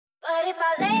But if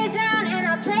I lay down and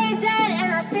I play dead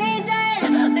and I stay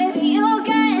dead, baby, you'll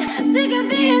get sick of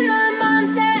being the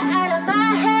monster out of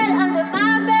my head, under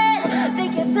my bed.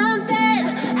 Think you're something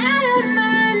out of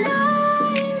my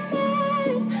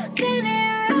nightmares,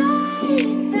 standing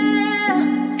right there.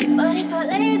 But if I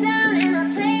lay down and I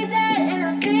play dead and I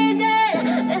stay dead,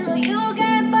 then will you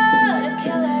get bored of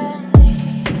killing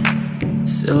me?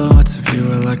 Silhouettes of you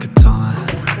are like a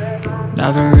taunt.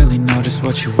 Never really know just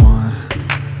what you want.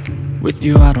 With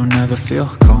you I don't ever feel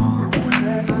calm.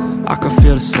 I can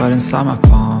feel the sweat inside my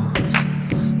palms.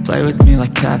 Play with me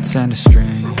like cats and a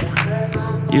string.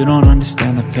 You don't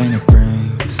understand the pain it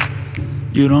brings.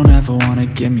 You don't ever wanna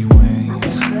give me wings.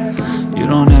 You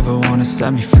don't ever wanna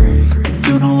set me free.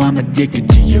 You know I'm addicted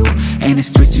to you, and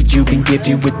it's twisted, you've been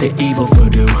gifted with the evil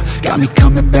voodoo. Got me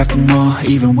coming back for more,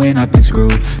 even when I've been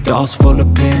screwed. Dolls full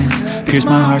of pins, pierce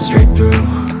my heart straight through.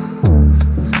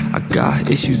 I got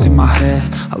issues in my head,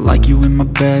 I like you in my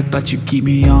bed, but you keep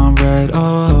me on red.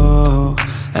 Oh,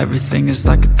 everything is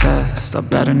like a test. I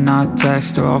better not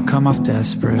text or I'll come off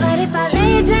desperate. But if I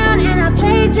lay down and I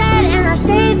play dead and I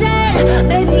stay dead,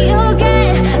 baby, you'll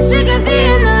get sick of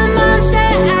being the monster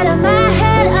out of my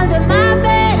head, under my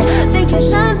bed. Think you're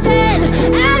something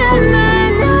out of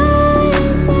my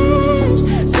nightmares,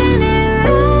 standing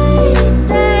right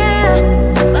there.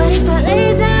 But if I lay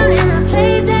down and I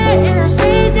play dead and I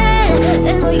stay dead,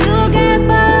 then will you get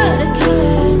bored of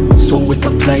killing me? So if I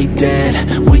play dead,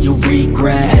 will you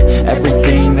regret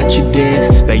everything that you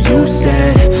did, that you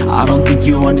said? I don't think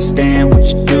you understand what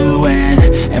you're doing,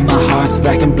 and my heart's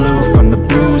black and blue from the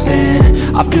bruising.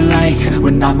 I feel like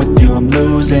when I'm with you I'm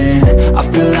losing. I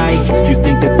feel like you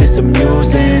think that this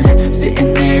amusing,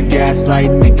 sitting there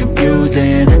gaslighting and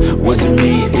confusing. Was it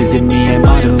me? Is it me? Am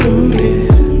I deluded?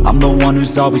 I'm the one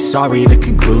who's always sorry, the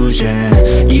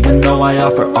conclusion, even though I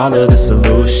offer all of the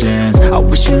solutions. I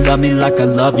wish you loved me like I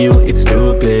love you, it's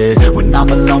stupid. When I'm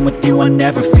alone with you I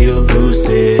never feel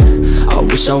lucid. I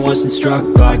wish I wasn't struck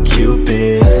by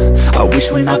Cupid. I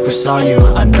wish when I first saw you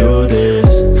I knew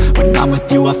this. When I'm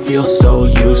with you I feel so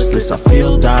useless, I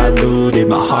feel diluted,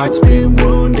 my heart's been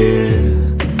wounded.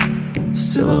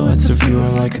 Silhouettes of you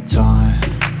are like a taunt.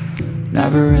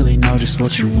 Never really know just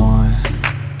what you want.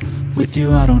 With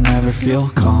you I don't ever feel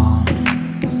calm.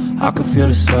 I can feel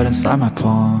the sweat inside my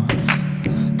palms.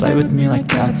 Play with me like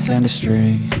cats and a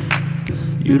string.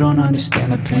 You don't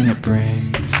understand the pain it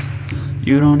brings.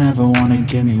 You don't ever wanna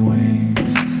give me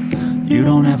wings. You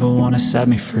don't ever wanna set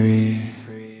me free.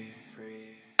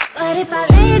 But if I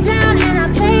lay down and I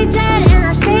play dead